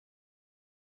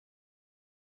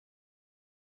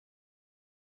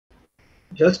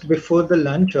just before the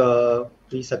lunch,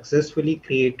 we successfully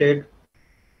created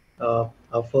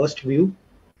our first view.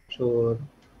 So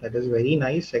that is very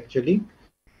nice actually.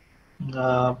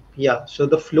 Yeah, so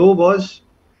the flow was,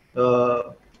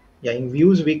 uh, yeah, in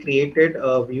views we created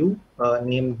a view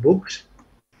named books,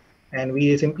 and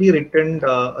we simply returned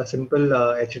a simple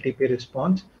HTTP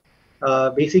response.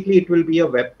 Basically, it will be a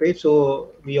web page, so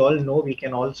we all know we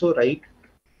can also write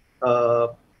uh,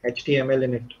 HTML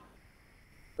in it.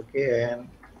 Okay, and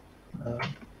uh,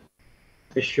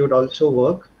 this should also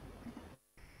work.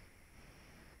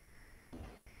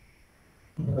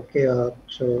 Okay,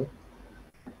 so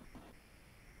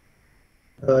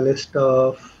list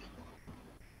of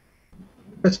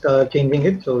just changing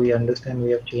it so we understand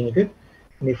we have changed it.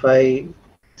 And if I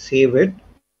save it,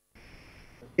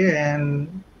 okay,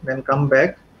 and then come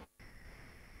back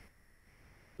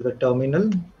to the terminal,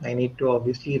 I need to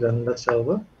obviously run the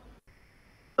server.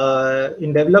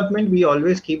 In development, we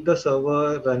always keep the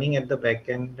server running at the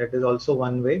backend. That is also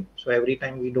one way. So every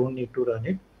time we don't need to run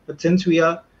it. But since we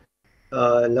are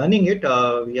learning it,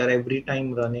 we are every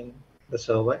time running the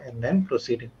server and then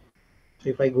proceeding. So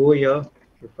if I go here,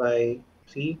 if I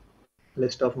see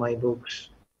list of my books,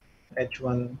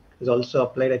 H1 is also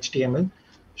applied HTML.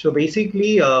 So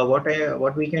basically,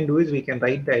 what we can do is we can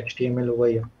write the HTML over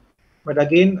here. But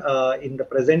again, in the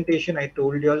presentation, I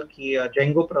told you all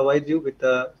Django provides you with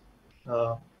a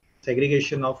uh,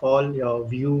 segregation of all your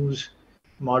views,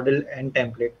 model, and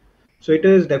template. So it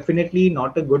is definitely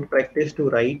not a good practice to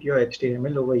write your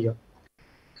HTML over here.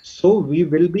 So we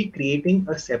will be creating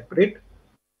a separate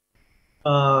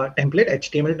template,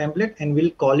 HTML template, and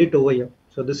we'll call it over here.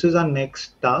 So this is our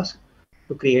next task,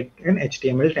 to create an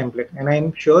HTML template. And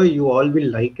I'm sure you all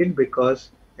will like it because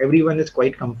everyone is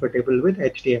quite comfortable with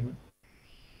HTML.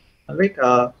 All right.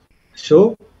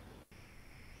 So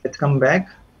let's come back.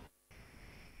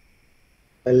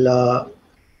 I'll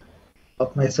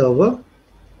up my server.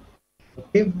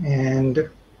 Okay. And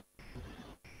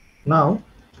now,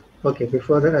 okay,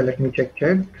 before that, let me check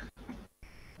chat.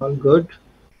 All good.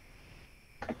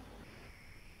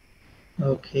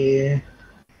 Okay.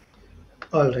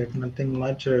 All right. Nothing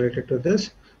much related to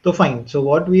this. So fine. So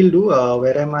what we'll do,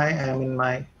 where am I? I'm in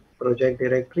my project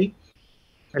directory.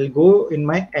 I'll go in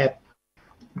my app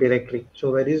directory.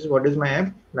 So what is my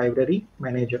app? Library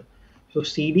manager. So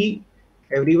CD,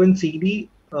 everyone CD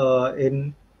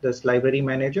in this library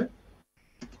manager.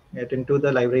 Get into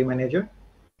the library manager.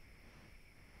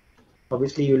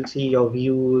 Obviously, you'll see your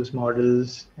views,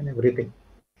 models, and everything.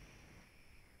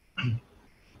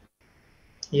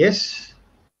 Yes.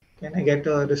 Can I get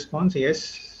a response?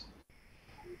 Yes.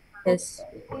 Yes.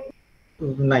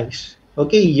 Nice.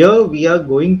 Okay, here we are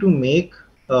going to make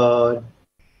a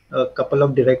couple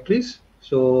of directories.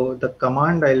 So the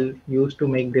command I'll use to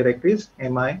make directories,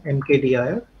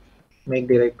 mkdir, make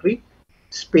directory,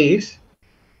 space,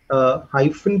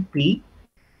 hyphen p.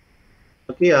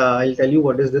 Okay, I'll tell you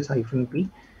what is this hyphen p.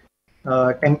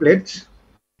 Templates,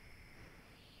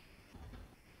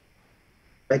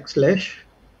 backslash,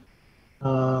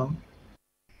 uh,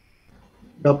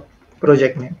 the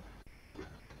project name.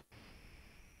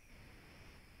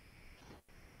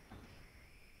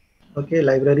 Okay,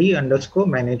 library underscore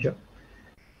manager.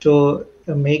 So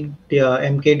make the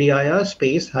mkdir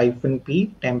space hyphen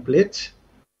p templates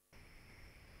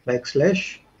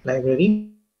backslash library manager.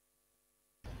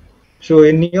 So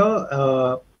in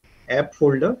your app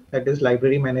folder, that is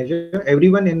library manager,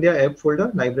 everyone in their app folder,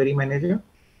 library manager.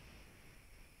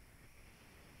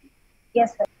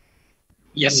 Yes, sir.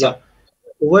 Yes, Yeah. sir.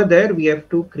 Over there, we have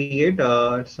to create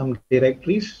some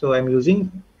directories. So I'm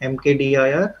using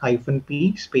mkdir hyphen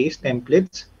p space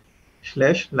templates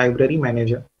slash library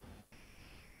manager.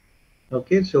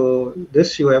 Okay, so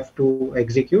this you have to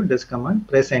execute this command,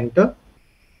 press enter.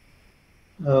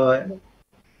 Uh,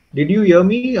 did you hear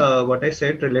me what I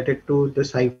said related to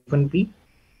this hyphen p?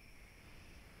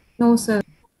 No, sir.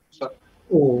 Sir.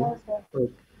 Oh, No, sir.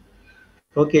 okay.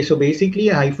 Okay, so basically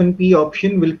a hyphen p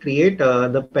option will create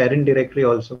the parent directory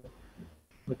also,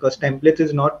 because templates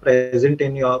is not present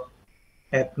in your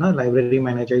app, na, library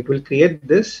manager. It will create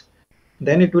this,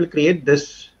 then it will create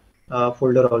this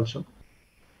folder also.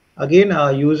 Again,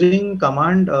 using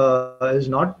command is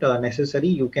not necessary.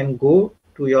 You can go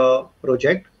to your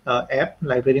project app,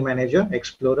 library manager,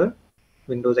 Explorer,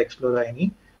 Windows Explorer,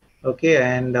 any. Okay,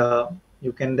 and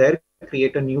you can there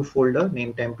create a new folder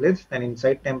named templates. Then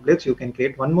inside templates, you can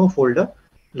create one more folder,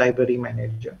 library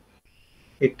manager.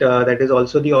 That is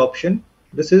also the option.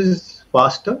 This is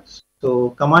faster.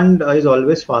 So command is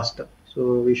always faster.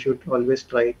 So we should always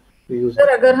try to use sir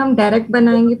that. अगर हम direct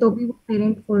बनाएंगे तो भी वो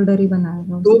parent folder ही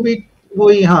बनाएगा तो उसमें. भी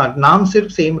वही हाँ नाम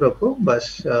सिर्फ सेम रखो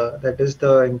बस that is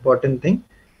the important thing.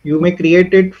 You may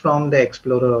create it from the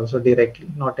explorer also directly,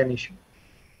 not an issue.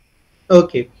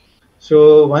 Okay,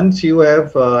 so once you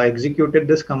have executed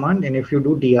this command, and if you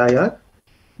do dir,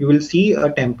 you will see a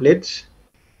templates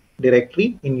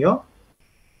directory in your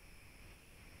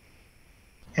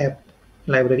app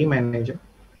library manager.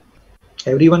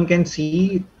 Everyone can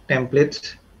see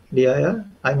templates dir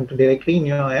I'm directly in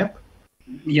your app.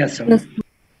 Yes, sir. Yes.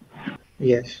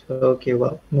 Yes. Okay.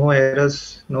 Wow. No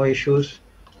errors, no issues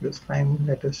this time.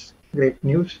 That is great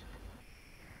news.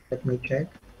 Let me check.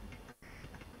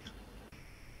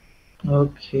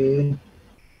 Okay.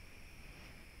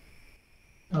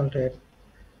 All right.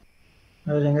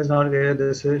 Everything is not there.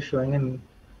 This is showing in.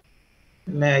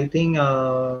 I think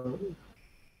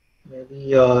maybe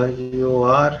you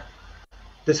are.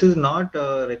 This is not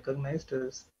recognized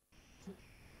as.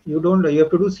 You don't. You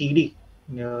have to do cd.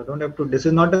 You don't have to. This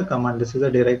is not a command. This is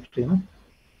a directory. No.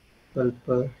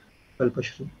 Kalpa,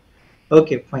 Kalpashri.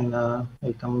 Okay. Fine.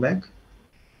 I'll come back.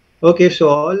 Okay, so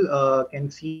all can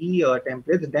see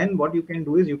templates. Then what you can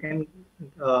do is you can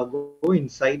go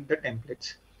inside the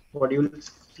templates. What you will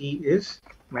see is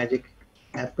magic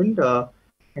happened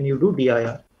and you do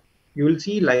dir. You will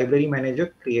see library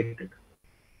manager created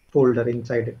folder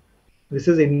inside it. This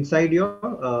is inside your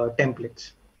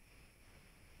templates.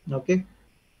 Okay,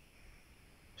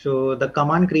 so the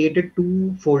command created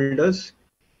two folders.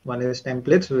 One is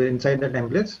templates. Inside the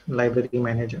templates, library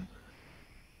manager.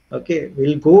 Okay,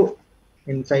 we'll go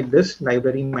inside this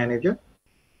library manager.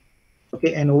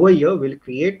 Okay, and over here we'll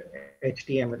create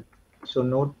HTML. So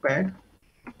notepad.exe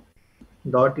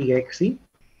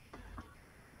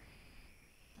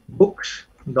books.html.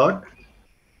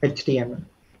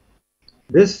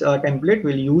 This template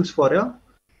we'll use for a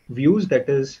views, that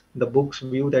is the books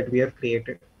view that we have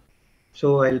created.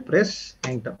 So I'll press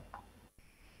enter.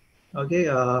 Okay,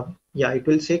 yeah, it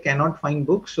will say cannot find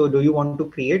books. So do you want to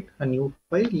create a new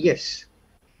file? Yes,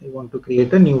 I want to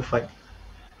create a new file.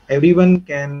 Everyone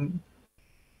can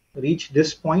reach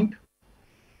this point.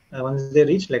 Once they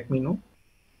reach, let me know.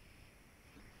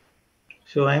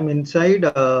 So I'm inside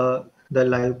the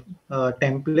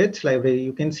templates library.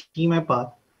 You can see my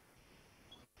path.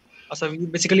 So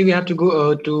basically, we have to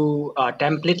go to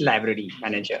template library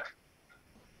manager.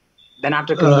 Then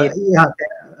after create. Yeah,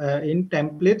 in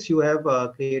templates you have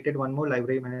created one more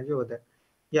library manager over there.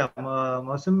 Yeah,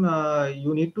 Mosam,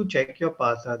 you need to check your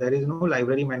path. There is no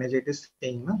library manager. It is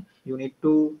saying na? You need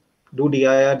to do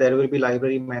dir. There will be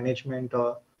library management,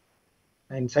 or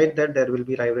inside that there will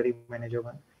be library manager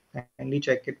one. Kindly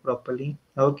check it properly.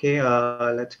 Okay,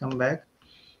 let's come back.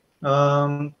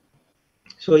 Um,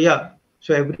 so yeah,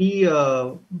 so every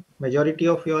majority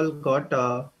of you all got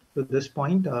to this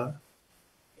point.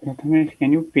 Prathamesh,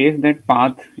 can you paste that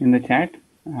path in the chat?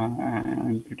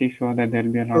 I'm pretty sure that there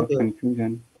will be a lot of Okay.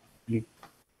 confusion.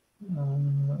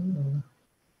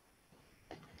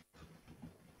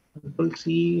 Control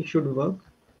C should work.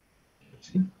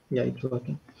 See, yeah, it's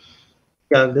working.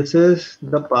 Yeah, this is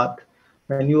the path.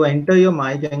 When you enter your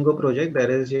My Django project, there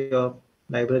is your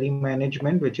library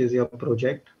management, which is your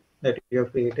project that you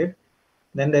have created.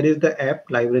 Then there is the app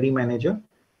library manager.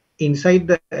 Inside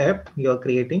the app, you are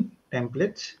creating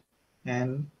templates,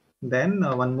 and then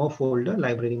one more folder,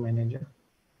 library manager.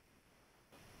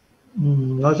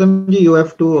 Nasamji, you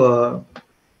have to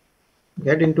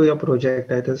get into your project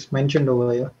that is mentioned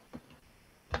over here.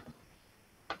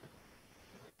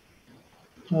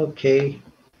 Okay.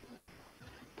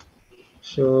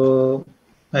 So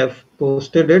I've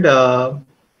posted it. Yeah,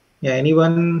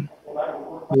 anyone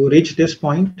who reach this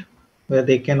point where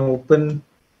they can open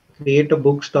create a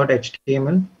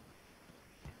books.html.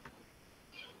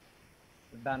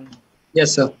 Done.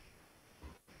 Yes, sir.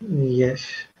 Yes.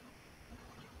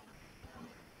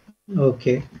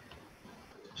 Okay.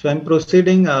 So I'm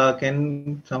proceeding.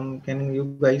 Can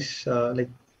you guys like?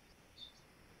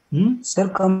 Sir,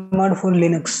 command for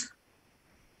Linux.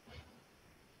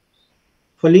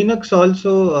 For Linux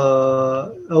also,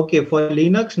 okay. For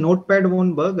Linux, Notepad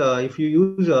won't bug. If you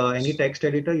use any text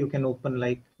editor, you can open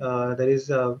like there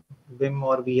is Vim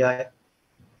or VI.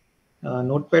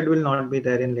 Notepad will not be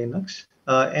there in Linux.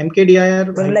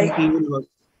 MKDIR, Sir, I like think he will work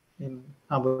in.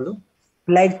 Bolo.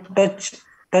 like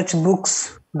touch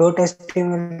books dot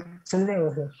html चल जाएगा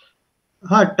sir.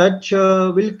 Touch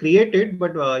will create it,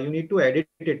 but you need to edit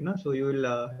it, na? So you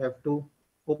will have to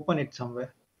open it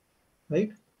somewhere,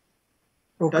 right?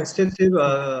 Okay, Touch sir. से सिर्फ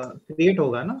create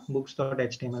होगा ना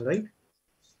books.html, right?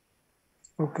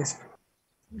 Okay, sir.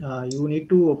 You need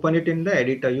to open it in the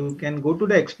editor. You can go to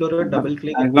the Explorer, double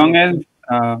click. As long as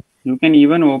You can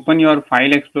even open your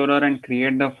file explorer and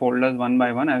create the folders one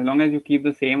by one. As long as you keep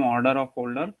the same order of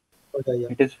folder, Okay, yeah.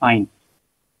 it is fine.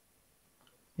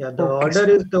 Yeah, the Okay, order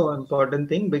is the important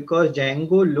thing because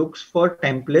Django looks for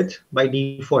templates by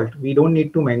default. We don't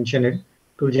need to mention it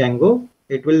to Django.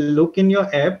 It will look in your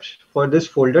apps for this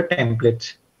folder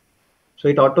templates. So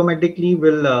it automatically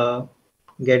will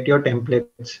get your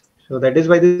templates. So that is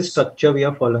why this structure we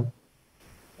are following.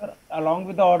 Sir, along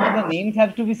with the order, the names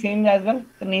have to be same as well.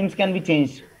 The names can be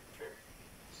changed.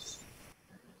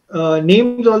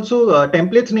 Names also,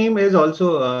 templates name is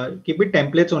also keep it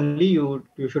templates only. You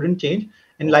shouldn't change.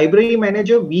 In library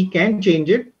manager, we can change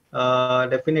it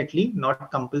definitely,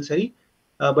 not compulsory,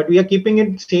 but we are keeping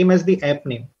it same as the app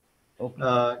name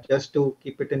Okay. just to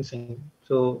keep it in sync.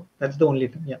 So that's the only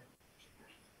thing. Yeah,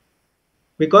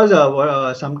 because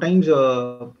sometimes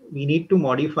we need to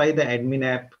modify the admin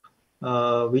app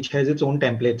which has its own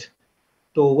templates.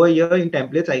 So over here in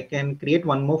templates, I can create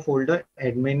one more folder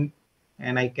admin,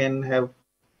 and I can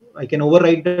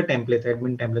override the templates,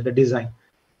 admin template, the design.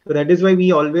 So that is why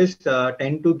we always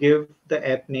tend to give the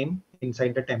app name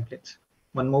inside the templates,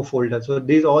 one more folder. So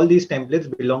all these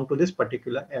templates belong to this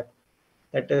particular app.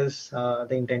 That is the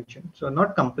intention. So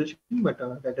not compulsion, but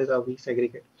that is how we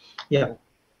segregate. Yeah,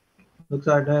 looks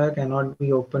order cannot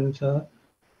be opened, sir.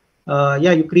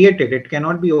 Yeah, you create it. It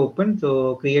cannot be opened.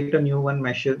 So create a new one.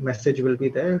 Message will be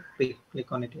there.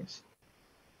 Click on it. Yes.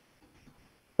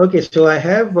 Okay, so I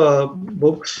have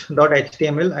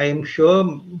books.html. I am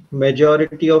sure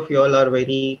majority of y'all are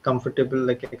very comfortable,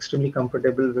 like extremely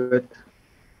comfortable with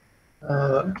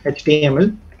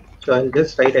HTML. So I'll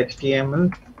just write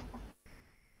HTML.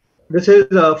 This is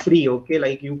free, okay?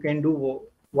 Like you can do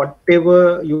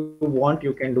whatever you want,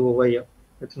 you can do over here.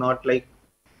 It's not like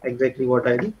exactly what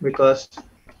I do, because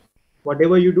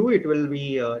whatever you do, it will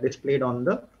be displayed on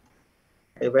the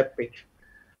web page.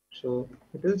 So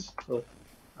it is our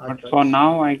But for choice.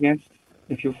 now, I guess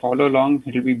if you follow along,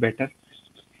 it will be better.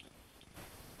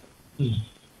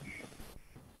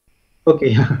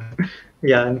 Okay,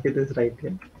 yeah, Ankit is right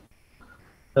here.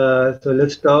 So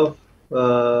list of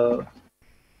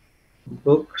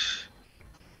books.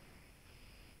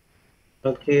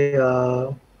 Okay,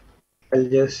 I'll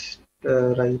just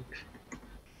write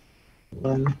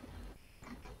one,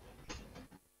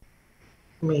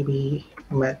 maybe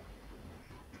math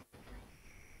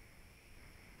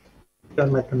or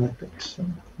mathematics.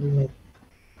 Like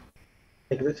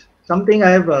this. Something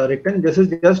I have written. This is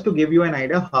just to give you an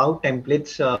idea how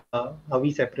templates, how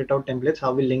we separate out templates,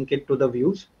 how we link it to the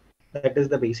views. That is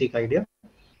the basic idea.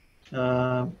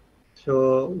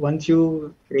 So once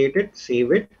you create it,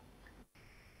 save it.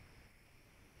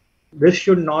 This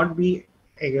should not be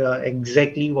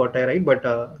exactly what I write, but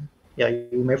yeah,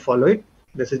 you may follow it.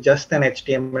 This is just an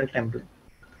HTML template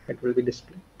that will be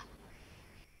displayed.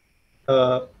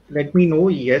 Let me know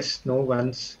yes, no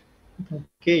once.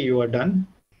 Okay, you are done.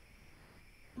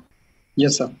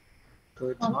 Yes, sir. So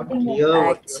it's not clear what you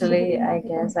are saying. Actually, I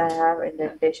guess I have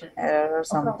indentation error or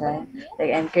something like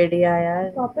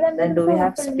NKDIR. Then do we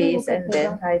have space and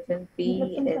then hyphen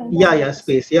P in? Yeah,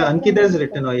 space. Yeah, Ankit has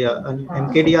written. Oh, yeah,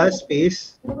 NKDR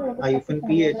space hyphen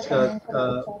P. It's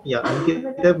yeah,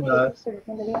 Ankit have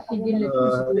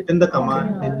written the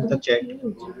command in the chat.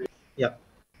 Yeah.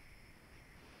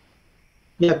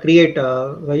 Yeah, create.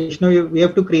 Vaishnav, we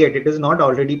have to create. It is not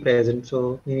already present,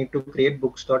 so we need to create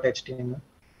books.html.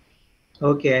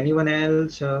 Okay, anyone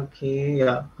else? Okay,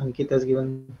 yeah, Ankit has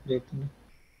given rating.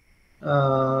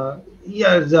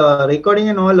 Yeah, the recording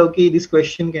and all. Okay, this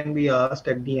question can be asked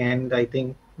at the end. I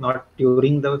think not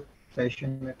during the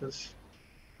session. It is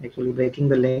actually breaking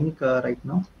the link right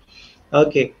now.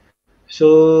 Okay,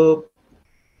 so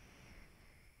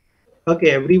okay,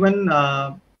 everyone.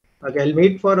 Okay, I'll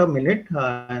wait for a minute,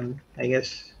 and I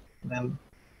guess then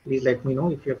please let me know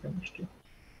if you're finished.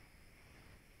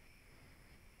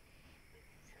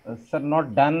 Sir,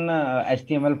 not done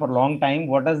HTML for long time.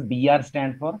 What does BR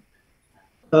stand for?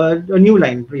 A new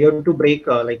line. You have to break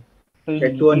like So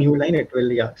get to a new line. It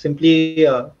will simply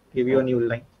give you a new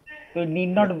line. so it need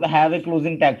not have a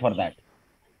closing tag for that.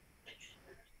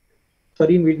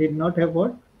 Sorry, we did not have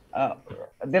what? Uh,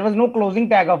 there was no closing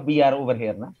tag of BR over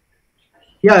here, na?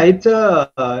 Yeah, it's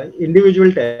a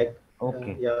individual tag.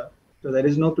 Okay. Yeah, so there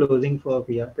is no closing for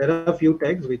PR. There are a few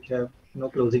tags which have no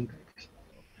closing tags.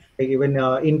 Like even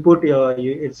input,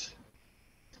 it's.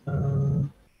 Uh,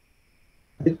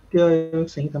 Aditya,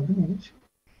 saying something, Anish?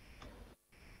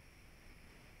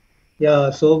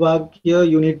 Yeah, so back here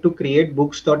you need to create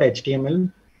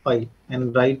books.html file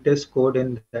and write this code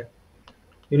in that.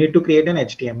 You need to create an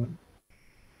HTML.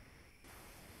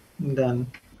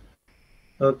 Done.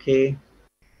 Okay.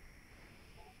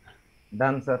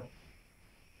 Done, sir.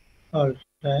 All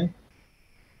right.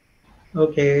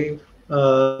 Okay.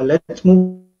 Let's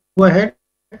move ahead.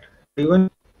 Everyone,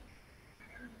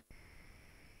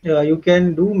 you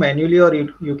can do manually, or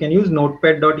you can use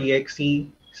notepad.exe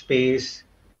space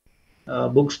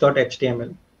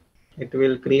books.html. It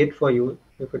will create for you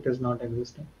if it is not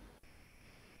existing.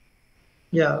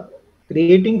 Yeah,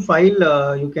 creating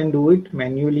file, you can do it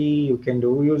manually. You can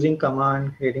do using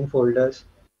command, creating folders.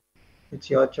 It's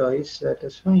your choice. That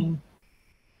is fine.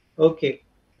 Okay.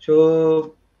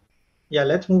 So yeah,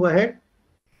 let's move ahead.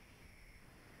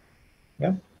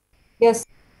 Yeah. Yes.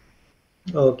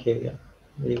 Okay. Yeah.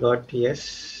 We got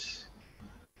yes.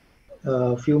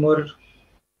 A few more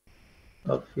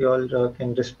of you all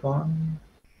can respond.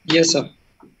 Yes, sir.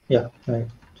 Yeah. Right.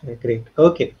 Okay, great.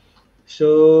 Okay.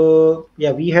 So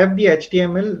yeah, we have the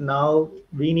HTML. Now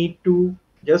we need to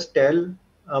just tell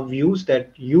views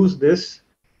that use this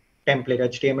template,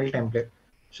 HTML template.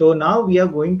 So now we are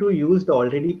going to use the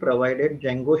already provided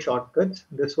Django shortcuts.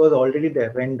 This was already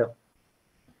there, render.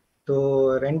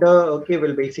 So render, okay,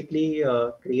 will basically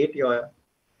take your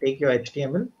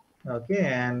HTML, okay,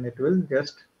 and it will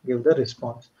just give the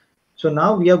response. So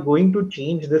now we are going to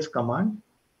change this command.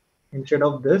 Instead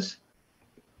of this,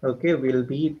 okay, we'll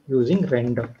be using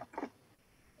render,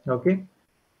 okay.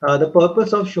 The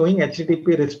purpose of showing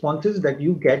HTTP responses that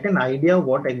you get an idea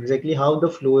what exactly how the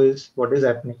flow is, what is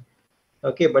happening.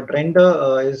 Okay, but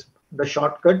render is the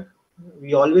shortcut.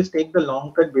 We always take the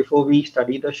long cut before we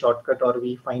study the shortcut or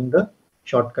we find the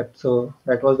shortcut. So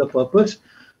that was the purpose.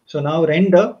 So now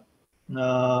render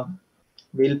uh,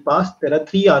 will pass. There are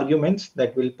three arguments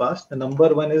that will pass. The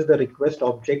number one is the request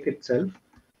object itself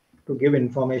to give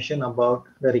information about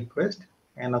the request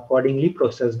and accordingly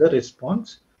process the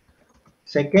response.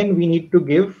 Second, we need to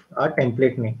give a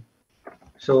template name.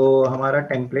 So हमारा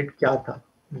template क्या था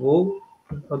वो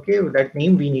okay, that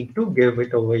name we need to give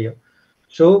it over here.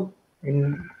 So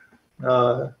in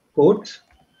quotes,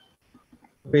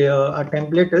 where our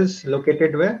template is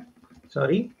located where?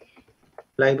 Sorry,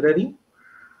 library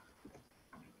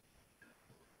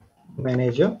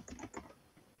manager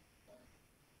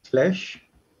slash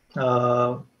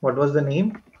what was the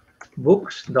name?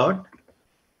 Books.html.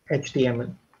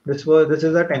 This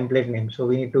is a template name, so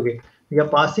we need to get. We are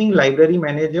passing library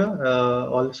manager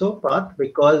also path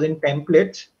because in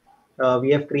templates we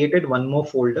have created one more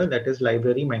folder that is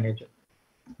library manager.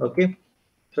 Okay,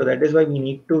 so that is why we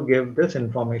need to give this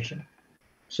information.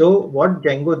 So what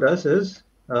Django does is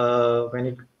when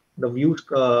it the views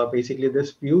basically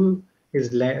this view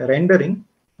is rendering.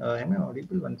 Am I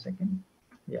audible? 1 second.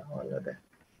 Yeah, all are there.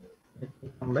 Let me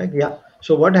come back. Yeah.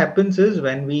 So what happens is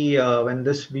when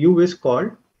this view is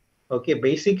called, okay,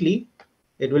 basically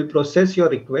it will process your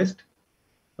request,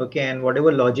 okay, and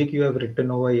whatever logic you have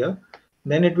written over here,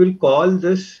 then it will call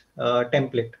this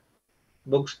template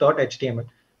books.html.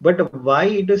 But why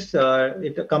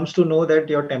it comes to know that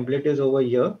your template is over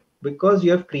here? Because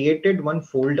you have created one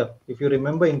folder. If you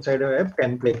remember, inside you have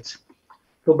templates.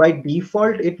 So by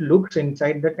default, it looks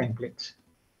inside the templates.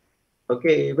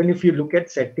 Okay, even if you look at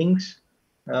settings,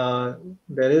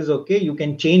 there is okay. You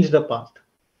can change the path.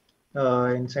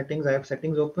 In settings, I have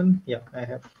settings open. Yeah, I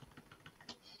have.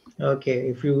 Okay,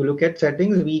 if you look at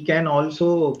settings, we can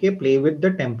also okay play with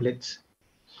the templates.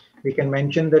 We can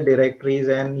mention the directories,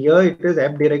 and here it is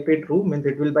app directory true, means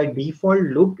it will by default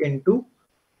look into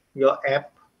your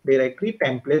app directory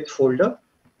templates folder,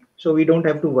 so we don't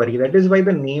have to worry. That is why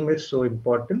the name is so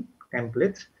important,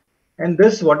 templates. And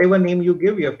this whatever name you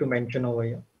give, you have to mention over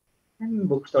here and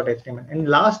books.html. And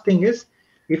last thing is,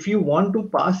 if you want to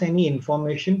pass any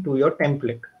information to your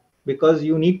template, because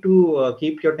you need to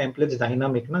keep your templates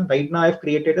dynamic. Right now I've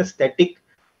created a static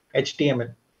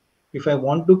HTML. If I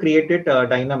want to create it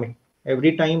dynamic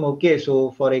every time, okay,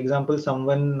 so for example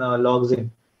someone logs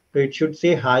in, so it should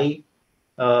say hi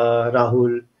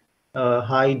Rahul,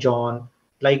 hi John,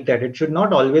 like that. It should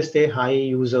not always say hi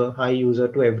user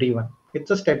to everyone. It's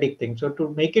a static thing. So to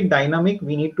make it dynamic,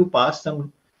 we need to pass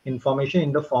some information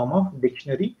in the form of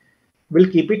dictionary. We'll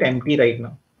keep it empty right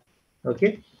now.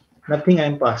 Okay, nothing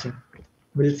I'm passing.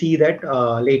 We'll see that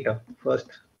later. First,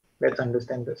 let's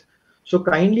understand this. So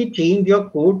kindly change your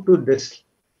code to this.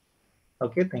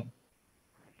 Okay, thank you.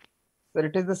 Sir,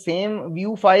 it is the same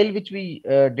view file which we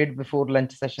did before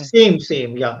lunch session.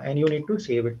 Same, yeah. And you need to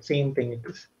save it. Same thing it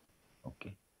is.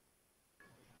 Okay.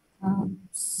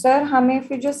 Sir हमें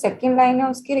फिर जो second line है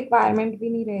उसकी requirement भी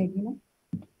नहीं रहेगी ना?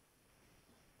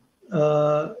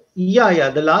 Yeah,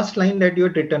 the last line that you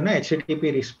had written,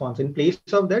 HTTP response. In place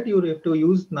of that, you have to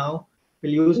use now.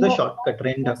 We'll use the shortcut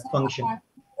render function.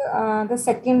 The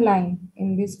second line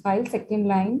in this file, second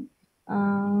line,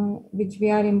 which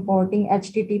we are importing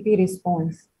HTTP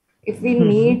response. If we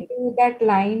need that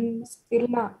line still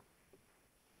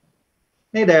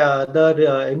Hey,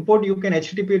 the import you can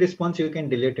HTTP response you can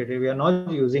delete it. We are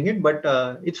not using it, but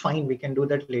it's fine. We can do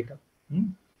that later.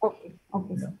 okay,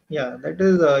 okay, Yeah, sir. yeah, that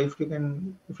is if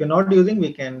you're not using,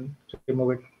 we can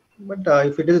remove it. But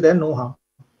if it is there, no harm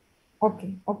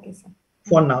Okay, okay, sir.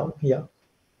 for now. Yeah.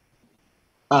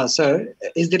 Sir,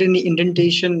 is there any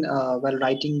indentation while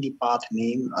writing the path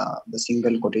name, the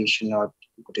single quotation or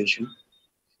quotation?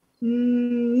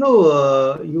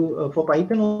 No, you for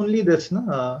Python only this,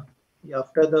 no?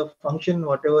 After the function,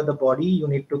 whatever the body, you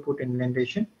need to put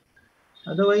indentation.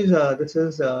 Otherwise, this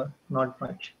is not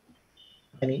much.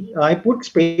 I put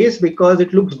space because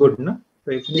it looks good, no?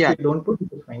 So even if Yeah. you don't put,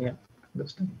 it's fine. Yeah,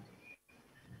 this time.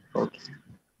 Okay.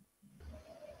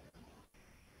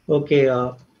 Okay,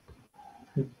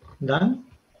 done.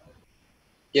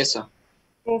 Yes, sir.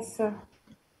 Yes, sir.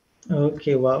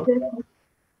 Okay, wow.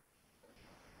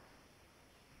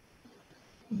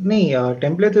 No,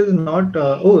 template is not.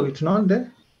 Oh, it's not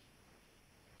there.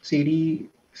 CD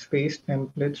space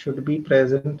template should be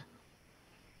present.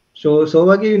 So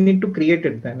Saubhagya, you need to create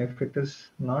it then if it is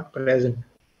not present.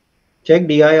 Check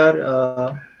dir.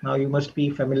 Now you must be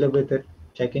familiar with it.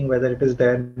 Checking whether it is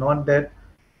there, not there.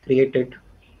 Create it.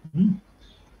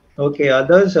 Okay,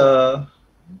 others.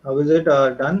 How is it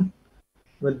done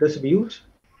with this views?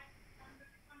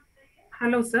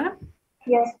 Hello, sir.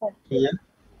 Yes, sir. Yeah,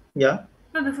 yeah.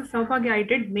 So this is Saubhagya. I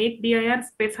did make dir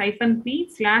space -p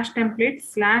slash template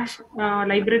slash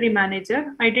library manager.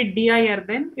 I did dir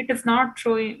then. It is not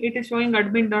showing, it is showing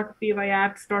admin.py,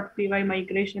 apps.py,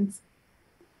 migrations,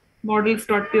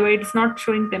 models.py. It's not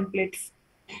showing templates.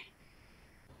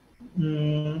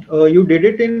 You did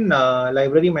it in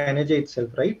library manager itself,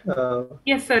 right?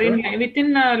 Yes, sir. Sure.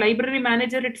 Within library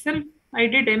manager itself, I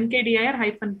did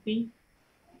mkdir-p.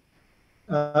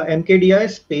 mkdir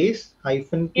space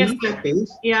 -p Yes, sir.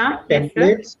 space Yeah.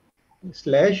 templates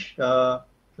slash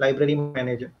library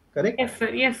manager, correct? Yes, sir.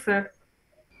 Yes, sir.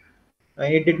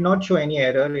 It did not show any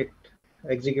error. It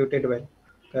executed well,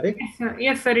 correct? Yes, sir.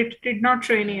 Yes, sir. It did not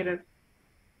show any error.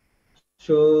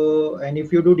 So, and if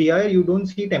you do dir, you don't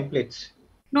see templates.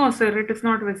 No, sir. It is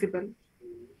not visible.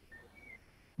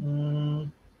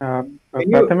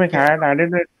 Prathamesh,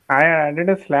 I added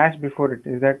a slash before it.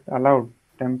 Is that allowed?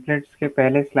 Templates के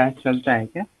पहले slash चलता है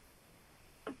क्या?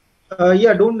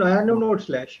 Yeah, don't no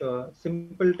slash.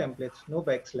 Simple templates, no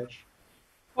backslash.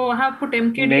 Oh, I have put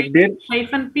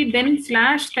mkdir-p, then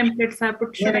slash templates I have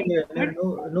put. Should I?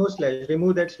 No slash.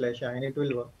 Remove that slash, and it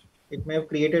will work. It may have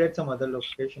created at some other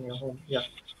location, your home. Yeah,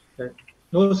 right.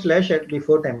 No slash at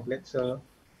before templates.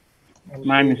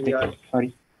 My mistake.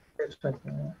 Sorry.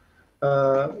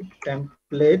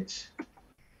 Templates.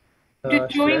 It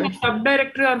is showing a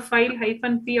subdirectory or file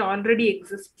 -p already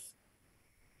exists.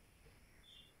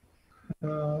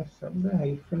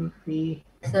 -p.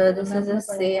 So this is the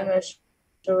same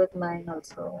issue with mine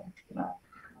also.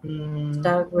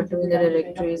 Stuck between the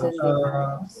directories and the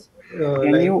lines.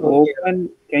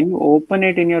 Can you open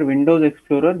it in your Windows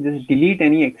Explorer? Just delete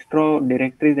any extra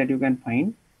directories that you can find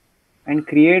and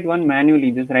create one manually.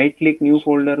 Just right click new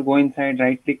folder, go inside,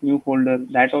 right click new folder.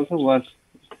 That also works.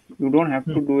 You don't have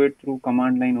to do it through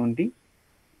command line only.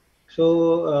 So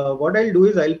what I'll do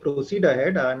is I'll proceed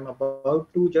ahead. I'm about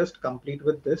to just complete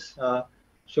with this.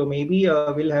 So maybe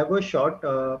we'll have a short,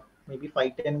 maybe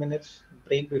 5-10 minutes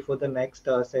break before the next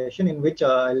session, in which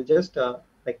I'll just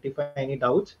rectify any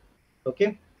doubts.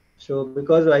 Okay. So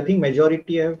because I think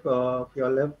majority of you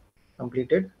all have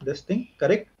completed this thing,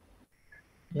 correct?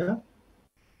 Yeah.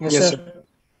 Yes, sir.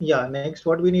 Yeah. Next,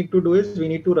 what we need to do is we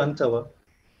need to run server.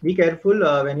 Be careful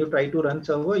when you try to run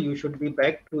server. You should be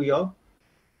back to your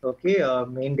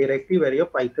main directory where your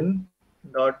python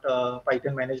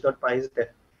manage.py is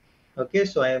there. Okay,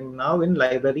 so I am now in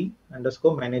library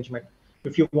 _management.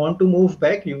 If you want to move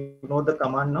back, you know the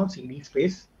command now, cd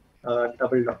space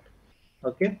 _.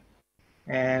 Okay,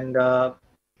 and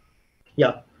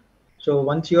yeah, so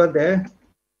once you are there,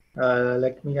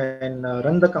 let me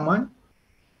run the command.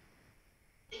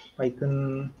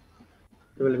 Python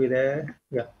will be there.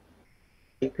 Yeah,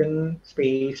 python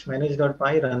space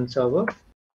manage.py run server.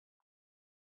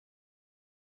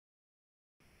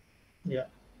 Yeah,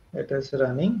 it is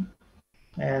running.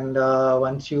 And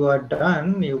once you are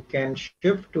done, you can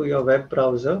shift to your web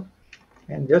browser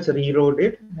and just reload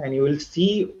it, and you will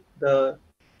see the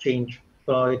change.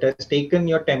 So it has taken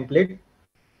your template,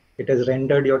 it has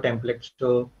rendered your template.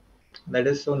 So that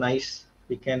is so nice.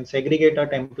 We can segregate our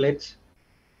templates,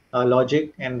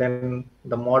 logic, and then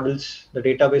the models, the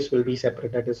database will be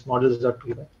separate. That is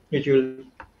models.py, which you will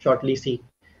shortly see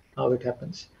how it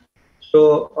happens.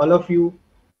 So all of you,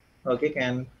 okay,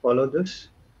 can follow this.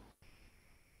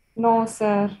 No,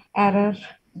 sir. Error.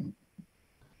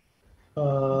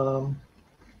 Um,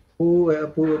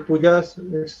 Pooja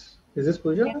is this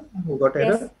Pooja Yes. who got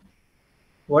Yes. error?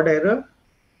 What error?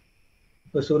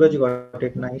 Oh, Suraj got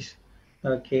it. Nice.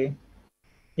 Okay.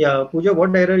 Yeah, Pooja,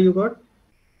 what error you got?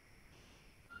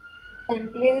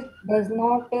 Template does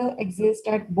not exist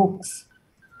at books.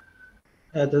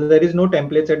 There is no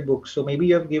templates at books, so maybe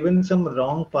you have given some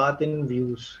wrong path in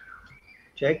views.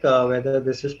 Check whether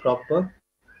this is proper.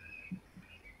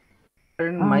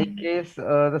 In my Um, case,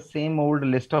 the same old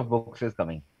list of books is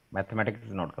coming. Mathematics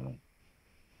is not coming.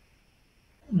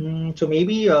 So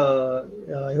maybe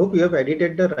I hope you have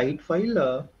edited the right file.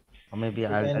 Or maybe You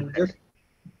I'll can check. just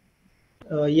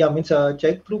yeah, means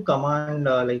check through command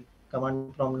like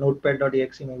command from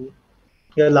notepad.exe maybe.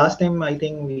 Yeah, last time I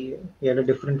think we had a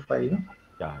different file.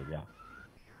 No? Yeah.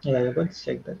 Yeah, let's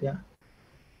check that. Yeah.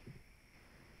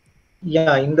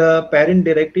 Yeah, in the parent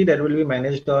directory there will be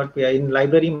manage.py. In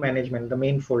library management, the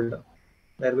main folder,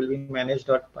 there will be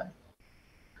manage.py.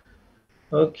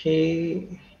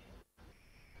 Okay.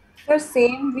 Sir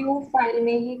same view file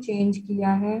में ही change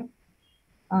किया है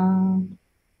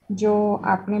जो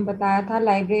आपने बताया था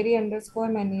library underscore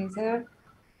manager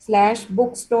slash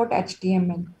books dot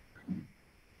HTML.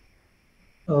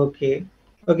 Okay.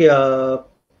 Okay.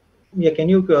 Yeah, can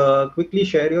you quickly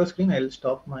share your screen? I'll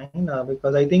stop mine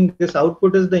because I think this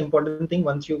output is the important thing.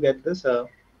 Once you get this,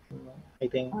 I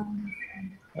think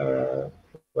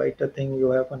quite a thing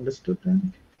you have understood.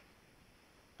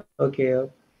 Okay.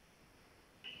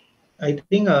 I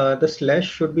think the slash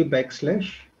should be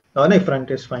backslash. Oh, no,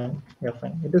 front is fine. Yeah,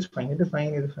 fine. It is fine. It is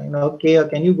fine. It is fine. Okay.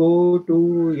 Can you go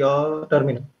to your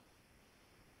terminal?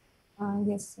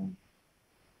 Yes, sir.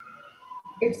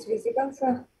 It's visible,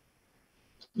 sir.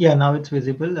 Yeah, now it's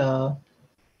visible.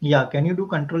 Yeah, can you do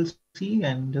Control C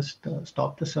and just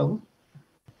stop the server?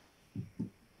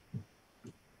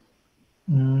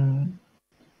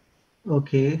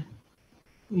 Okay.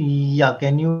 Yeah,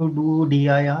 can you do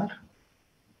dir?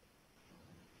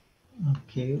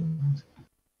 Okay.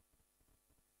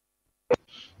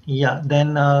 Yeah,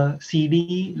 then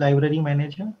cd library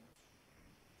manager.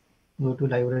 Go to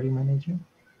library manager.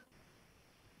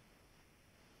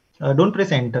 Don't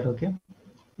press enter, okay?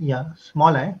 Yeah,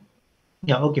 small I.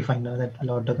 Yeah, okay, fine. That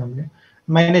will auto complete.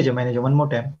 Manager, one more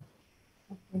time.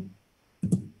 Okay.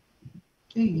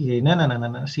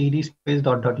 No. cd space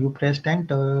dot dot. You pressed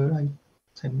enter. I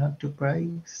said not to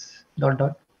price dot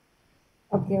dot.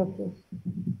 Okay.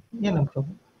 Yeah, no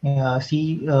problem.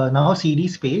 Now cd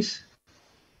space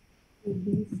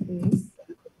CD space.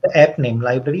 the app name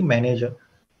library manager.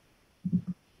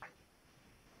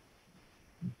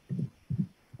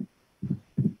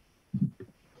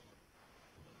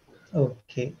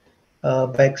 Okay.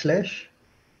 Backslash.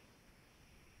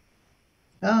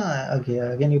 Okay.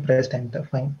 Again, you pressed enter.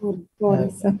 Fine. Sorry,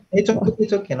 sir. It's okay.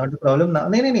 It's okay. Not a problem now.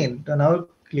 No. Now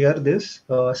clear this.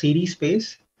 cd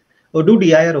space. Oh, do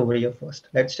dir over here first.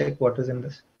 Let's check what is in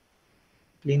this.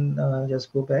 Clean.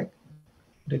 Just go back.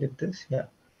 Delete this. Yeah.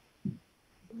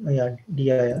 Yeah.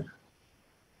 Dir.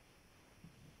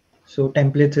 So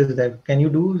templates is there. Can you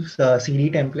do cd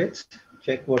templates?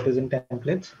 Check what is in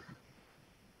templates.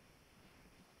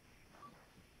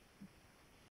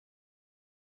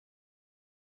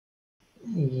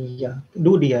 Yeah,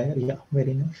 do dir. Yeah,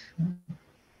 very nice.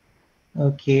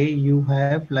 Okay, you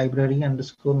have library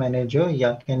underscore manager.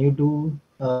 Yeah, can you do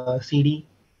cd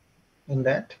in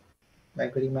that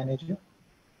library manager?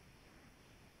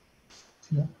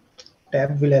 Yeah,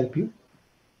 tab will help you.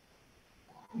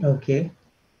 Okay,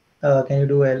 can you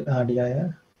do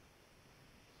dir?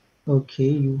 Okay,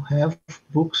 you have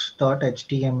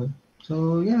books.html.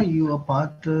 So yeah, your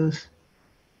path is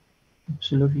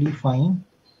absolutely fine.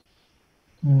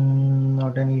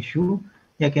 Not an issue.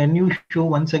 Yeah, can you show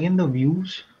once again the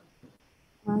views?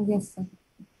 Yes, sir.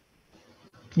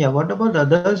 Yeah, what about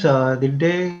others? Did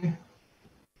they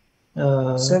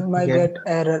Sir, my get get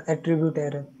error, attribute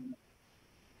error.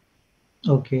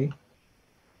 okay?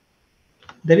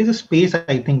 There is a space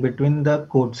I think between the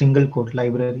code, single quote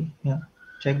library. Yeah,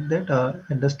 check that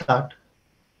at the start.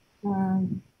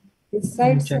 This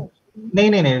side, Check. sir.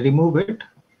 No. Remove it.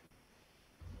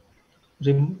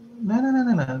 No.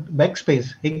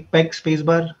 Backspace. एक backspace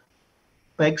बार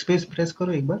backspace press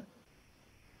करो एक बार.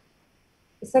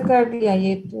 ऐसा कर दिया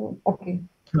ये तो okay.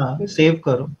 हाँ, save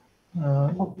करो.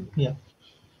 Yeah.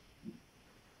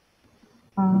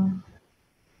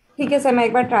 ठीक है सर, मैं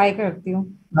एक बार ट्राई करती हूँ.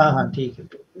 हाँ ठीक है.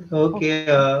 Okay.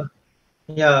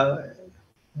 Yeah.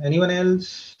 Anyone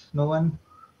else? No one.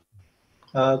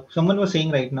 Someone was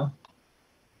saying right now.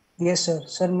 Yes, sir.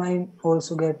 Sir, mine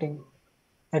also getting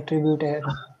attribute error.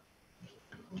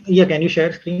 Yeah, can you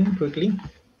share screen quickly?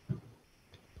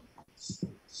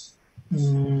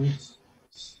 Mm,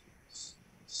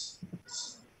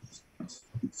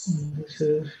 this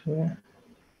is.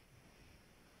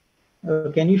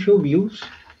 Can you show views?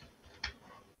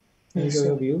 Can you Yes, show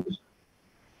your sir. views?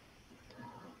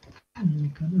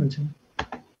 One second.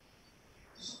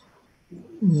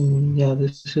 Yeah,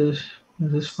 this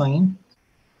is fine.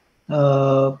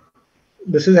 Uh,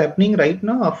 this is happening right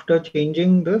now after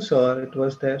changing this, or it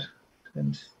was there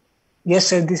since? Yes,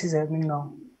 sir. This is happening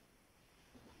now.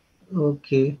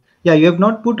 Okay. Yeah, you have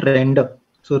not put render.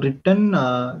 So written,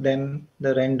 then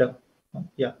the render.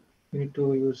 Yeah, you need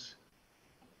to use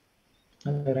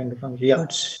render function. Yeah.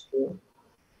 But, So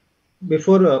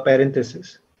before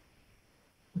parenthesis,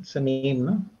 it's a name,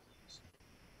 no?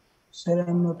 sir,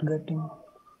 I'm not getting.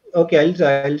 Okay,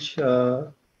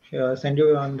 I'll send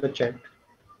you on the chat.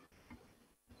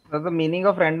 So the meaning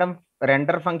of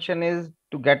render function is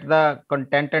to get the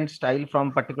content and style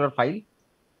from particular file.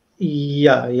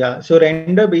 Yeah. So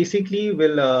render basically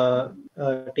will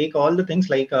take all the things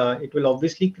like it will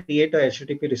obviously create a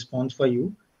HTTP response for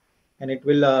you, and it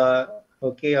will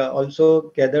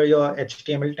also gather your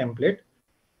HTML template.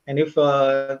 And if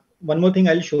one more thing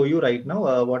I'll show you right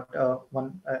now, what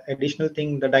one additional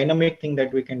thing, the dynamic thing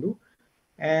that we can do,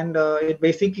 and it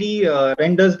basically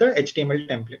renders the HTML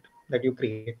template that you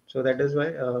create. So that is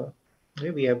why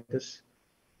we have this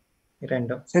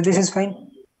render. So this Yeah. is fine.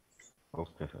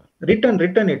 Okay, sir. Written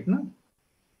it, no?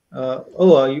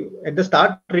 You at the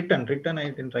start written I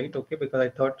didn't write, okay, because I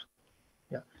thought,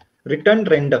 yeah, return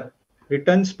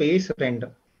space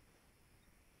render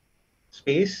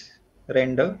space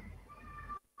render.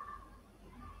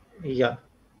 Yeah.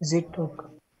 Is it okay?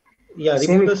 Yeah, Save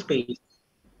remove the it. space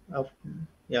of,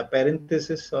 yeah,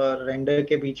 parenthesis और render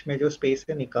के बीच में जो space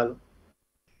है निकालो.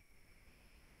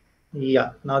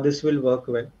 Yeah, now this will work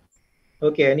well.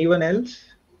 Okay, anyone else?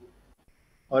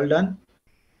 All done?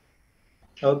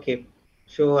 Okay.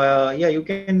 So yeah, you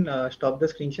can stop the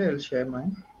screen share. I'll share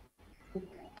mine.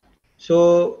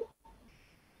 So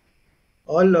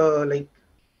all like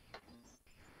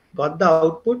got the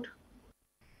output,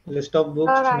 list of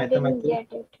books, I didn't mathematics.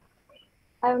 get it.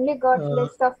 I only got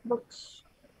list of books.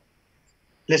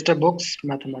 List of books,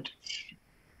 mathematics.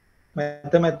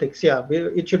 Mathematics, yeah.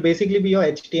 It should basically be your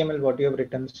HTML what you have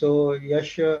written. So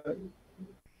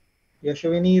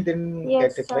Yashwini didn't get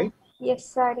Yes, it, sir. right? Yes,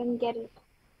 sir. I didn't get it.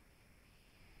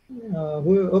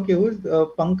 Who's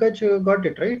Pankaj got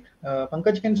it, right?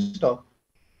 Pankaj can stop.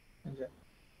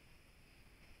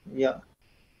 Yeah.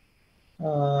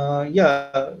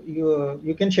 Yeah,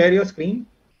 you can share your screen.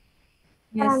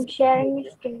 Yes. I'm sharing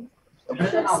the screen.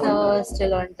 So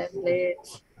still on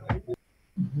templates.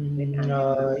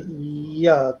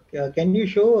 Yeah, can you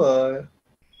show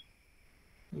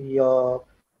your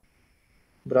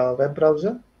web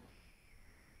browser?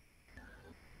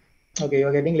 Okay,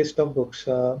 you're getting list of books.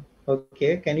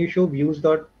 Okay, can you show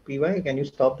views.py? Can you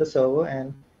stop the server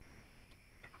and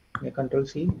Control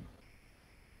C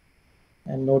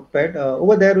and Notepad?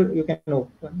 Over there, you can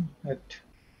open it.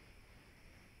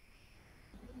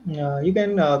 You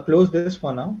can close this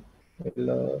for now.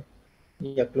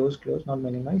 Yeah, close, not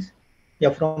minimize. Yeah,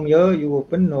 from here you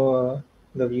open the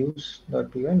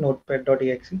views.py,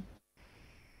 notepad.exe.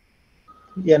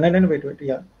 Yeah, no, wait.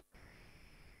 Yeah.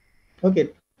 Okay,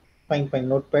 fine.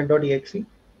 Notepad.exe.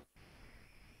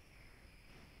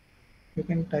 You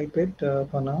can type it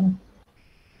for now.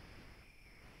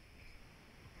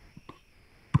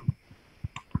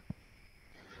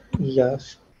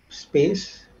 Yes,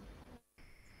 space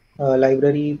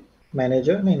library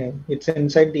manager. No, it's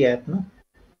inside the app, no?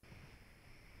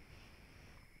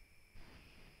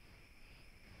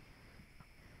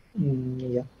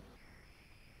 Yeah.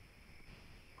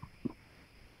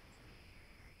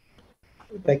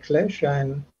 Backslash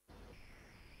and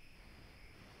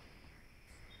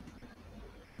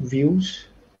views.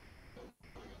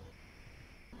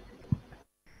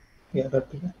 Yeah,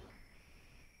 .py.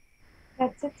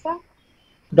 That's it, sir.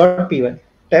 .py.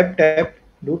 Tab.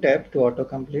 Do tab to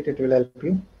autocomplete. It will help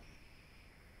you.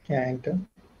 Yeah, enter.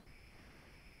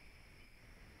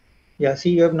 Yeah,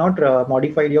 see, you have not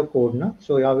modified your code, no?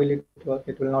 So how will it work?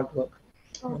 It will not work.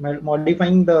 Oh.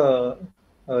 Modifying the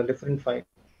different file.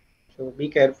 So be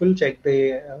careful. Check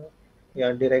the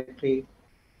directory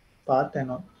path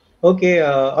and all. Okay.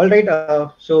 All right.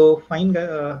 So fine,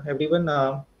 everyone.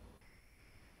 I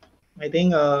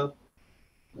think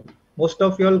most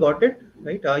of you all got it,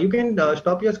 right? You can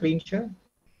stop your screen share,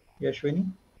 Yashwini.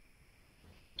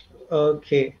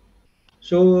 Okay.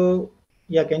 So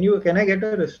yeah, can I get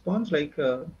a response like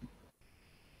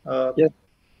Yes.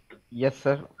 Yes,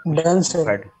 sir. Done, Go sir.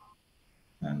 ahead.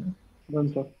 and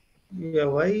Done, sir. yeah,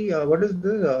 why what is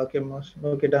this? Okay,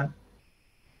 okay, done.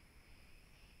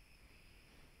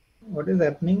 What is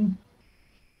happening?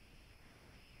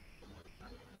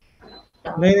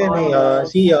 No.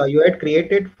 See, you had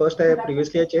created first. I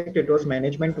previously I checked. It was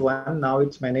management one. Now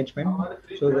it's management.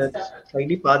 So that's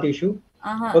slightly path issue.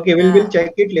 Okay, we'll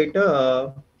check it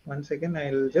later. 1 second.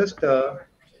 I'll just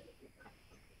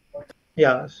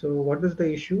yeah. So what is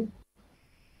the issue?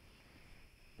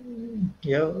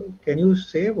 Yeah. Can you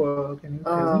save or can you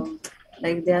tell me?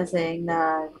 Like they are saying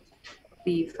that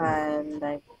P file,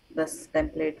 like this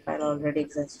template file already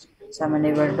exists. So I'm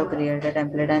unable to create a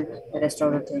template and the rest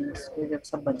of the things. We give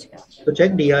some bunch here. So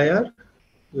check dir.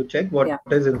 You check what Yeah.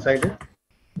 is inside it.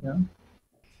 Yeah.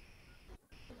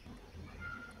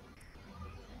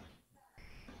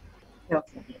 Yeah.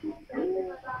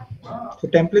 So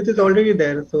templates is already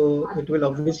there. So it will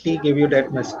obviously give you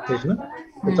that message. No?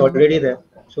 It's Hmm. already there.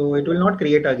 So it will not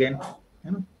create again.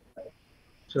 You know.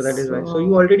 So that is why. So you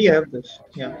So, already have this.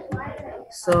 Yeah.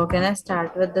 so can I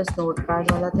start with this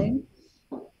notepad wala thing?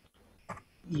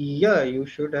 Yeah, you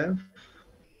should have.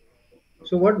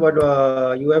 So what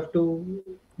you have to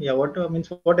yeah what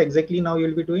means what exactly now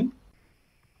you'll be doing?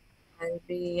 I'll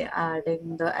be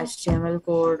adding the HTML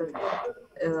code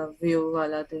view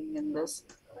wala thing in this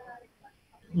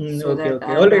so Okay, that okay.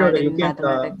 I'll be All right. You adding can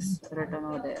mathematics written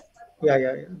over there. yeah.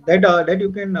 That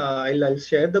you can I'll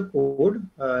share the code.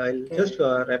 I'll Okay. just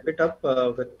wrap it up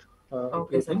with a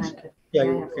Okay, few sir. things. Thank you. Yeah,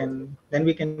 Yeah, you yeah. can then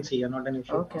we can see. Not an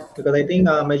issue Okay. because I think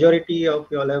majority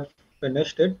of y'all have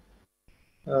finished it.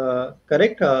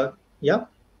 Correct? Yeah.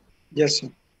 Yes, sir.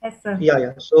 Yes, sir.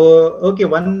 Yeah. So okay.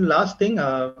 One last thing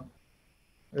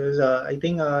is I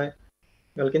think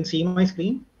y'all can see my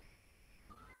screen.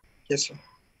 Yes, sir.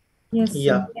 Yes, sir.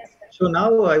 Yeah. So now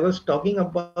I was talking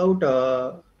about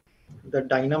the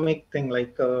dynamic thing.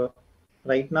 Like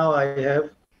right now I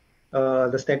have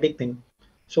the static thing.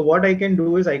 So what I can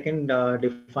do is I can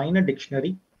define a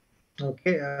dictionary.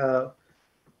 Okay.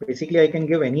 Basically, I can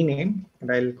give any name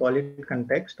and I'll call it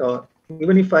context. Or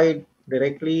even if I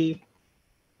directly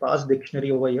pass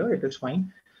dictionary over here, it is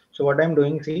fine. So what I'm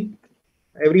doing, see,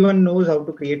 everyone knows how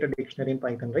to create a dictionary in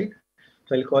Python, right?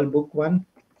 So I'll call book one.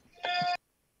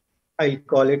 I'll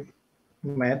call it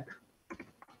math.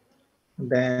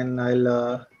 Then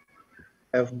I'll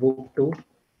have book two.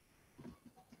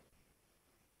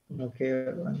 Okay,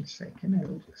 1 second. I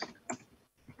will just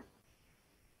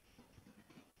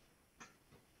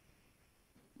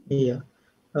yeah.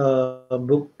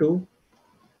 Book two.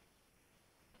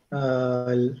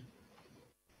 I'll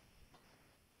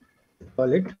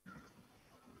call it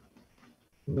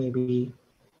maybe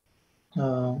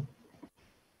uh,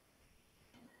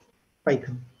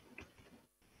 Python.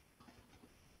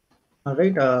 All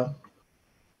right.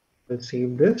 Let's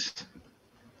save this.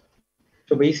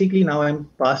 So basically, now I'm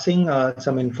passing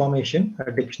some information,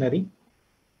 a dictionary.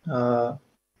 Uh,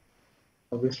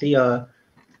 obviously, to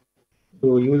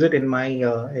use it in my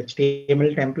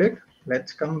HTML template.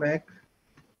 Let's come back.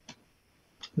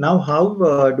 Now, how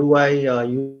do I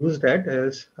use that?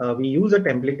 Is we use a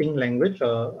templating language.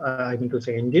 I mean to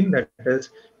say engine that is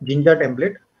Jinja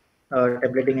template,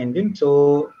 templating engine.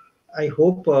 So I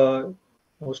hope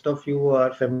most of you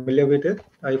are familiar with it.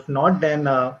 If not, then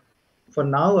for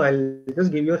now I'll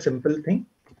just give you a simple thing.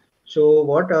 So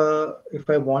what if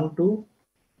I want to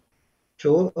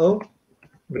show a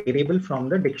variable from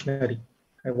the dictionary?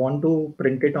 I want to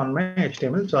print it on my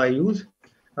HTML. So I use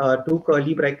two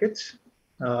curly brackets,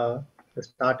 the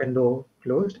start and the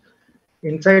closed.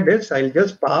 Inside this, I'll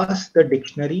just pass the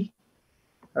dictionary,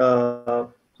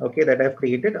 okay, that I've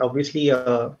created. Obviously,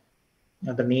 the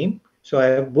name. So I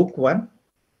have book one.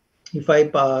 If I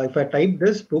type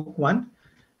this book one,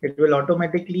 it will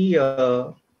automatically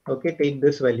okay take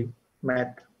this value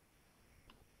math.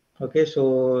 Okay,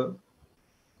 so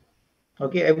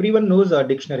okay, everyone knows a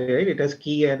dictionary, right? It has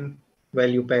key and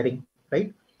value pairing,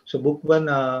 right? So book one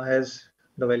has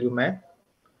the value math,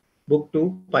 book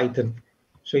two Python.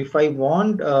 So if I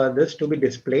want this to be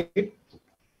displayed,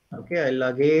 okay, I'll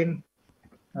again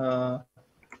uh,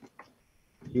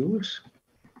 use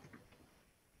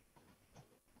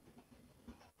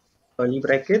curly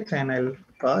brackets and I'll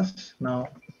pass now.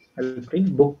 I'll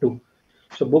print book two.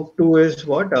 So book two is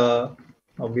what?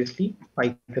 Obviously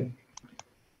Python.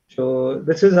 So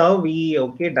this is how we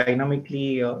okay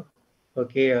dynamically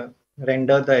okay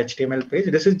render the HTML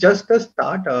page. This is just the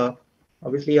start.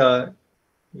 Obviously,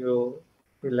 you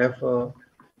will have to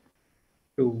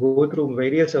go through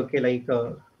various okay like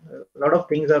a lot of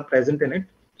things are present in it.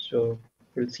 So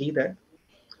we'll see that.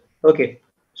 Okay,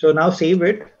 so now save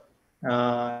it,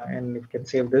 and you can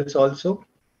save this also,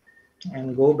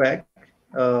 and go back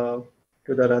to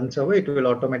the run server. It will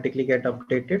automatically get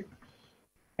updated,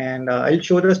 and I'll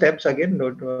show the steps again.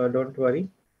 Don't worry.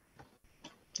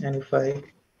 And if I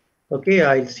okay,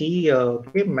 I see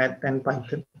okay, math and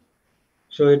Python.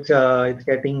 So it's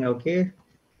getting okay.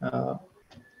 Uh,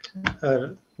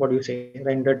 what do you say,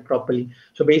 rendered properly.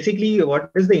 So basically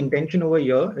what is the intention over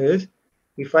here is,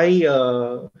 if I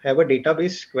have a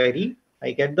database query,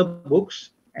 I get the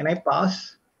books and I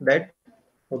pass that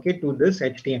okay to this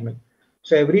HTML.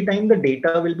 So every time the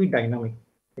data will be dynamic,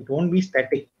 it won't be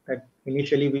static that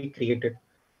initially we created.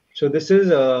 So this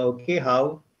is okay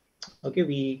how okay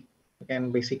we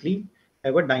can basically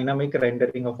have a dynamic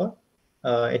rendering of a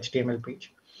HTML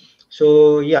page.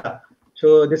 So yeah,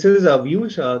 so this is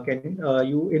views. Can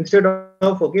you, instead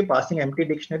of okay passing empty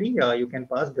dictionary, you can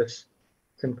pass this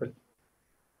simple.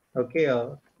 Okay,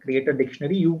 create a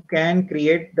dictionary. You can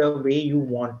create the way you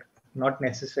want, not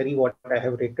necessary what I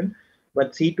have written,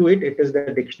 but see to it. It is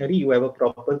the dictionary. You have a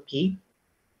proper key.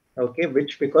 Okay,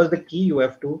 which because the key you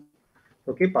have to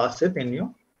okay pass it in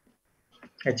your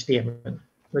HTML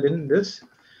within this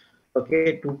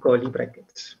okay two curly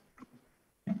brackets.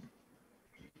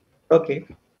 Okay,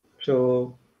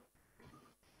 so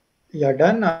yeah,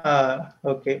 done.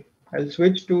 Okay, I'll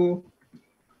switch to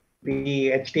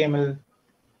the HTML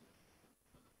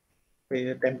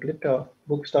template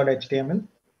books.html.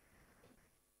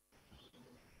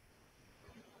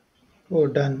 Oh,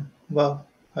 done. Wow,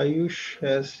 Ayush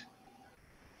has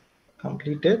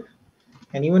completed.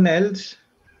 Anyone else?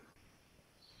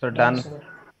 So done.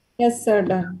 Yes, sir,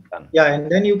 done. Yeah, and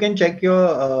then you can check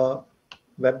your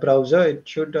web browser. It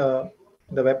should the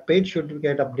web page should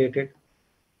get updated.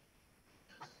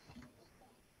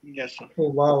 Yes, sir. Oh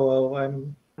wow, wow.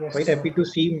 I'm quite happy to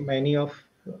see many of.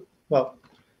 Wow,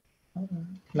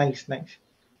 nice, nice.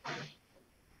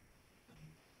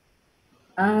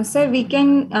 Sir, we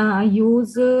can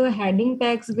use heading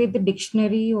tags with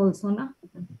dictionary also, na?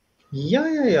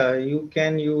 Yeah. You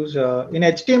can use in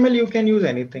HTML. You can use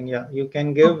anything. Yeah, you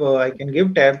can give. I can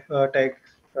give tags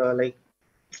like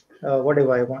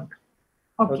whatever I want.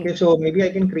 Okay, so maybe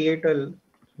I can create a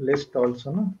list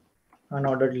also, no?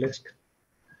 Unordered list,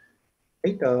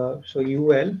 right? So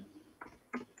UL,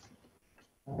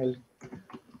 I'll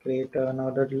create an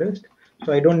ordered list.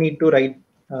 So I don't need to write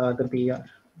the BR.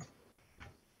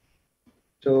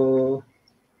 So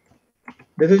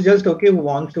this is just okay. Who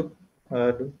wants to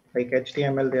do like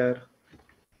HTML there?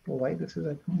 Oh, why this is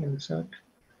I think insert.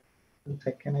 1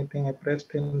 second, I think I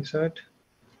pressed insert.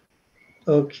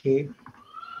 Okay,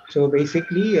 so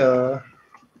basically li. I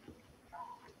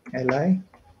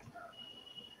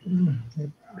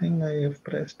think I have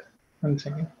pressed 1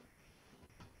 second.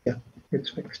 Yeah, it's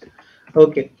fixed.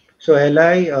 Okay, so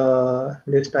li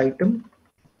list item.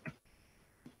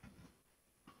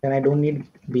 Then I don't need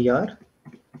br.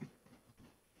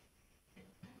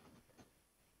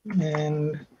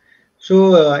 And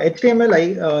so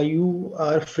HTML, you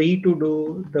are free to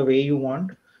do the way you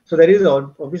want. So there is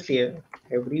obviously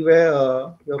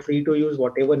everywhere you're free to use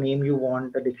whatever name you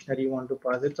want, the dictionary you want to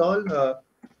pass. It's all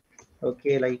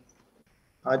okay, like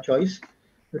our choice.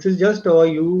 This is just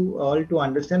you all to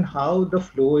understand how the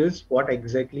flow is, what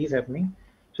exactly is happening.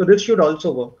 So this should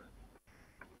also work.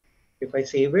 If I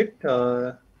save it,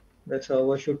 the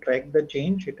server should track the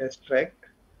change. It has tracked,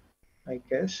 I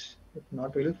guess. If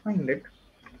not, we'll find it.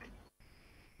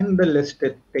 And the list,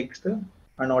 it takes the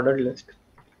unordered list.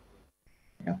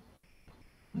 Yeah.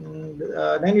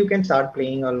 Then you can start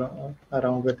playing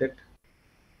around with it.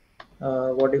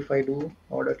 What if I do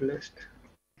ordered list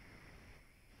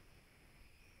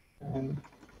and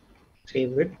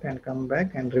save it and come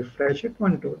back and refresh it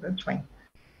 1, 2? That's fine.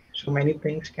 So many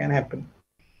things can happen.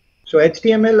 So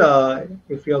HTML,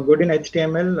 if you're good in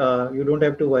HTML, you don't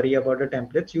have to worry about the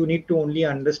templates. You need to only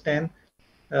understand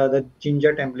the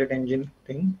Ginger template engine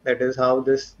thing. That is how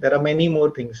this, there are many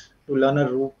more things to learn a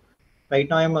loop. Right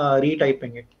now I'm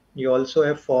retyping it. You also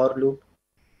have for loop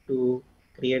to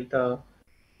create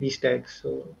these tags.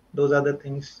 So those are the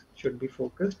things should be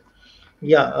focused.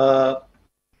 Yeah,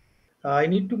 I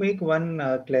need to make one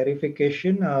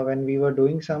clarification when we were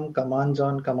doing some commands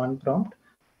on command prompt.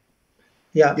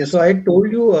 Yeah, Yes. so I told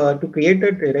you to create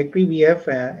a directory, we have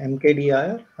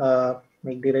mkdir,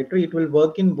 make directory. It will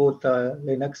work in both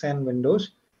Linux and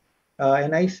Windows.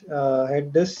 And I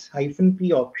had this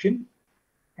 -p option,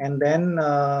 and then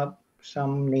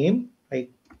some name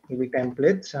like maybe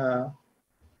templates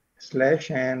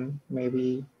slash and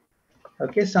maybe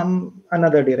okay some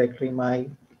another directory, my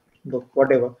book,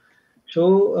 whatever.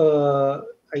 So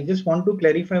I just want to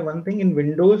clarify one thing. In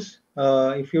Windows,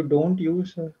 if you don't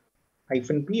use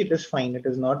 -p, it is fine. It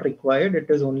is not required. It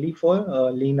is only for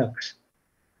Linux.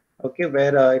 Okay,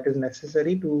 where it is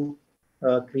necessary to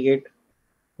create,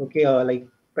 okay, like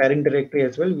parent directory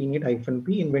as well. We need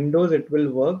 -p. In Windows, it will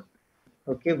work,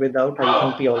 okay, without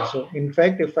 -p also. In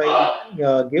fact, if I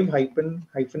give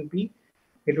 -p,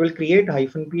 it will create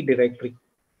 -p directory.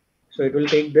 So it will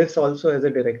take this also as a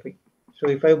directory. So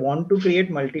if I want to create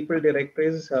multiple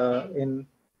directories in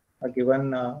a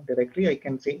given directory, I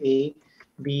can say A,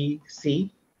 B,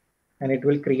 C, and it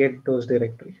will create those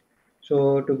directories.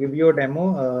 So to give you a demo,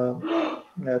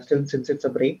 still since it's a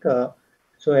break,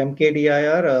 so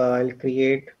mkdir, I'll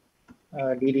create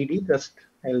DDD, just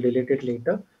I'll delete it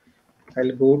later.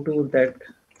 I'll go to that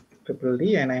triple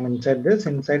D and I'm inside this.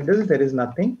 Inside this, there is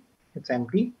nothing. It's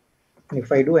empty. And if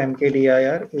I do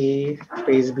mkdir A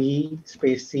space B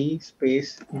space C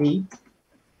space D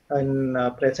and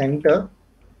press enter,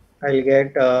 I'll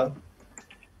get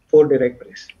 4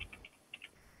 directories.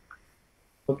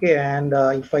 Okay, and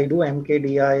if I do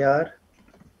mkdir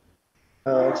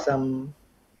some,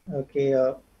 okay,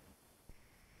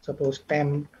 suppose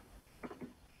temp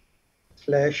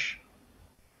slash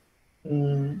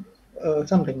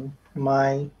something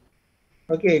my,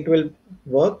 okay, it will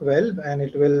work well and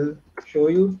it will show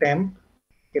you temp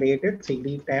created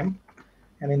cd temp,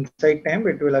 and inside temp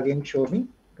it will again show me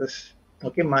this,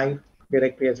 okay, my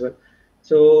directory as well.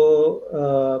 So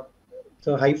so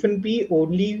 -p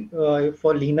only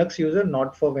for Linux user, not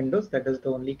for Windows. That is the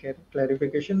only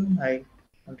clarification I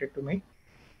wanted to make.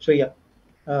 So yeah,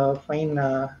 fine.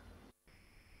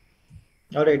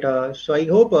 All right. So I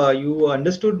hope you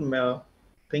understood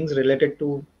things related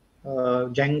to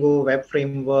Django, web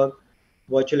framework,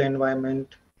 virtual environment,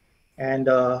 and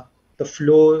the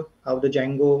flow, how the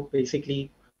Django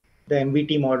basically, the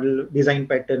MVT model, design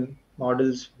pattern,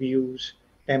 models, views,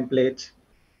 templates,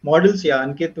 models. Yeah,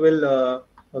 Ankit will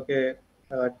okay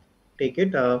take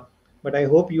it. But I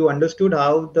hope you understood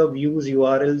how the views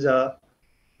URLs are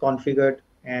configured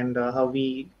and how we,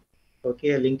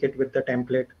 okay, link it with the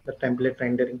template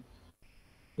rendering.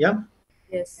 Yeah.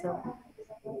 Yes, sir.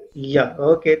 Yeah.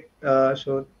 Okay.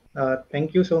 So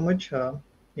thank you so much.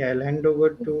 Yeah, I'll hand over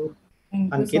to Thank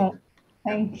you Ankit. so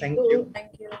Thank Thank you. you.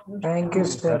 Thank you. Thank you,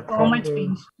 sir. So Thank much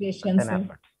you. patience, An sir.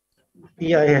 effort.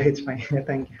 Yeah, it's fine.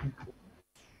 Thank you.